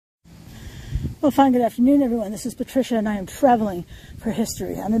Well, fine, good afternoon, everyone. This is Patricia, and I am traveling for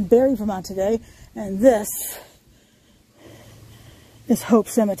history. I'm in Barre, Vermont today, and this is Hope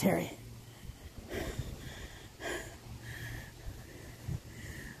Cemetery.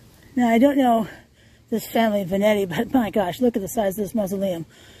 Now, I don't know this family, Vanetti, but my gosh, look at the size of this mausoleum.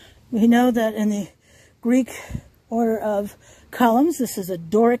 We know that in the Greek order of columns, this is a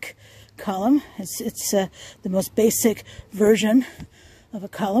Doric column. It's the most basic version of a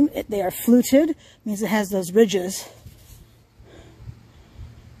column. They are fluted, means it has those ridges.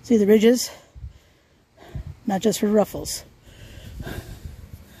 See the ridges? Not just for ruffles.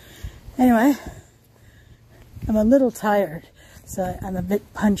 Anyway, I'm a little tired, so I'm a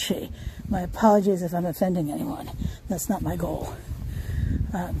bit punchy. My apologies if I'm offending anyone. That's not my goal.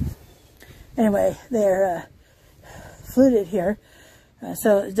 Anyway, they're fluted here,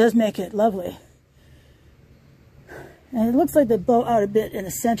 so it does make it lovely. And it looks like they bow out a bit in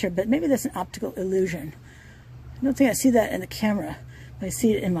the center, but maybe that's an optical illusion. I don't think I see that in the camera, but I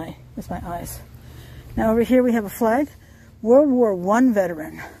see it with my eyes. Now over here we have a flag, World War I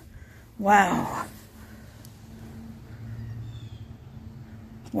veteran. Wow.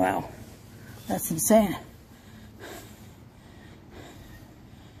 Wow, that's insane.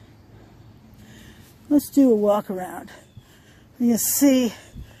 Let's do a walk around. You see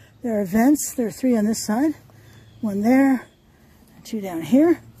there are vents. There are 3 on this side, 1 there, 2 down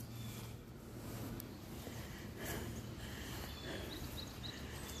here.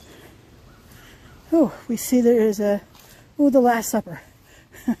 Oh, we see there is the Last Supper.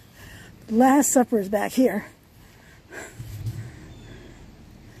 The Last Supper is back here.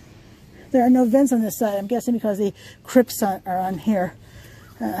 There are no vents on this side, I'm guessing because the crypts are on here.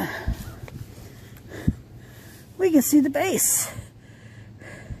 We can see the base.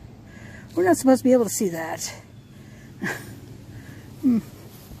 We're not supposed to be able to see that. Then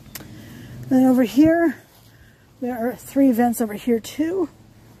over here, there are 3 vents over here too.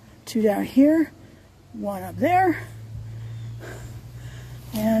 2 down here, 1 up there.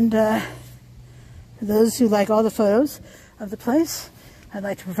 And for those who like all the photos of the place, I'd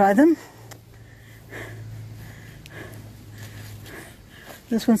like to provide them.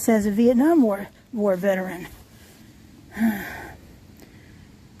 This one says a Vietnam War veteran.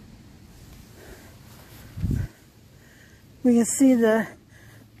 We can see the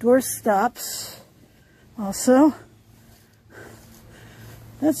door stops also.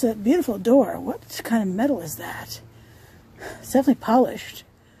 That's a beautiful door. What kind of metal is that? It's definitely polished.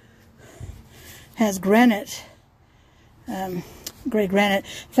 Has granite, gray granite.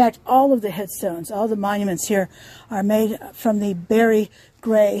 In fact, all of the headstones, all the monuments here are made from the Barre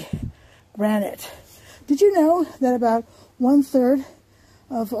gray granite. Did you know that about 1/3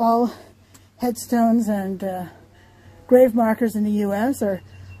 of all headstones and grave markers in the U.S. are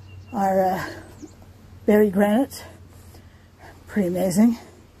Barre granite? Pretty amazing.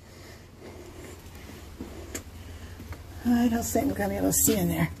 I don't think we're going to be able to see in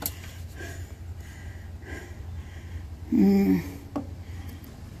there.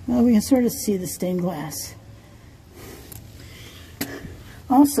 Well, we can sort of see the stained glass.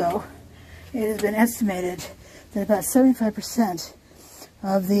 Also, it has been estimated that about 75%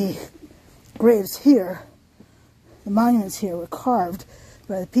 of the graves here, the monuments here, were carved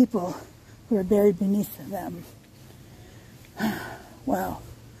by the people who are buried beneath them. Wow.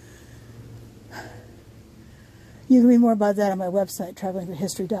 You can read more about that on my website,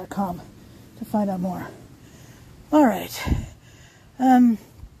 travelingforhistory.com, to find out more. All right.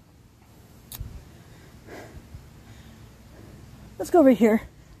 Let's go over here.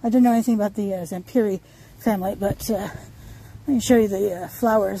 I didn't know anything about the Zampieri family, but I can show you the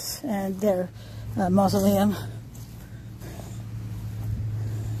flowers and their mausoleum.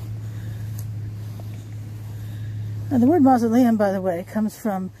 And the word mausoleum, by the way, comes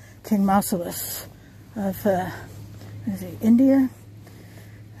from King Mausoleums of India.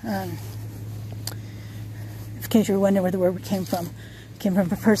 In case you're wondering where the word came from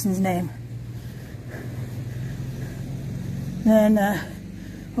a person's name. Then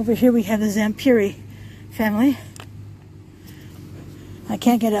over here we have the Zampieri family. I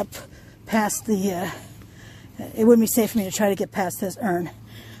can't get up past the, it wouldn't be safe for me to try to get past this urn.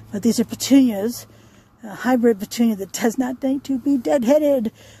 But these are petunias, a hybrid petunia that does not need to be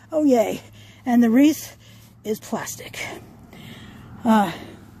deadheaded. Oh yay. And the wreath is plastic.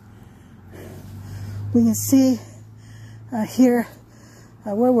 We can see here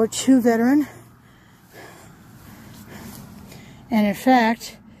a World War II veteran. And in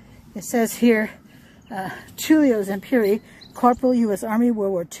fact, it says here, Tullio Zampieri, Corporal, U.S. Army,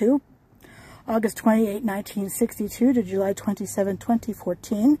 World War II, August 28, 1962 to July 27,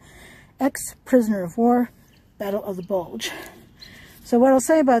 2014. ex-prisoner of war, Battle of the Bulge. So what I'll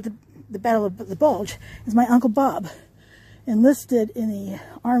say about the Battle of the Bulge is my Uncle Bob enlisted in the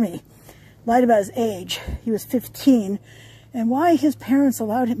Army, lied about his age. He was 15, and why his parents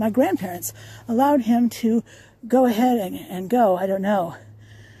allowed him, my grandparents, allowed him to go ahead and go, I don't know.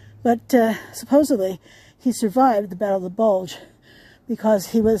 But supposedly he survived the Battle of the Bulge because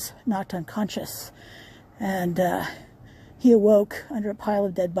he was knocked unconscious, and he awoke under a pile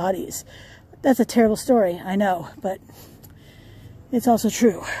of dead bodies. That's a terrible story, I know, but it's also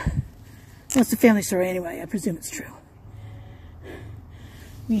true. Well, it's a family story anyway. I presume it's true.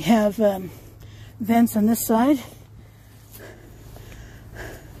 We have vents on this side.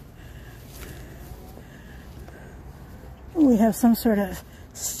 We have some sort of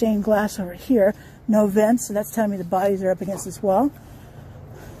stained glass over here. No vents, so that's telling me the bodies are up against this wall.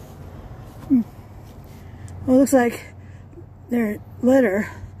 Well, it looks like their letter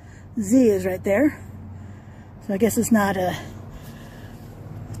Z is right there. So I guess it's not a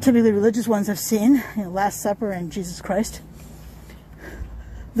typically religious ones I've seen, you know, Last Supper and Jesus Christ.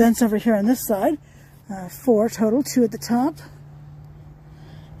 Vents over here on this side, 4 total, 2 at the top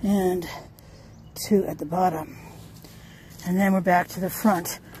and 2 at the bottom. And then we're back to the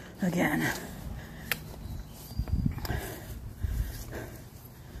front again.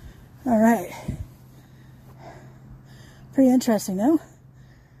 All right. Pretty interesting, though.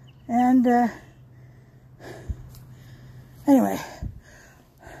 And anyway,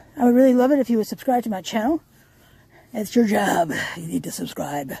 I would really love it if you would subscribe to my channel. It's your job. You need to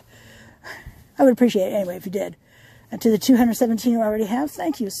subscribe. I would appreciate it anyway if you did. And to the 217 who already have,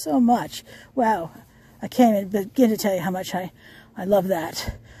 thank you so much. Wow. I can't even begin to tell you how much I love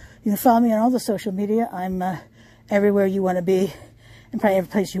that. You can follow me on all the social media. I'm everywhere you want to be, and probably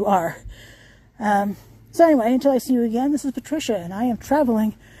every place you are. So anyway, until I see you again, this is Patricia, and I am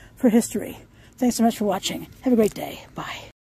traveling for history. Thanks so much for watching. Have a great day. Bye.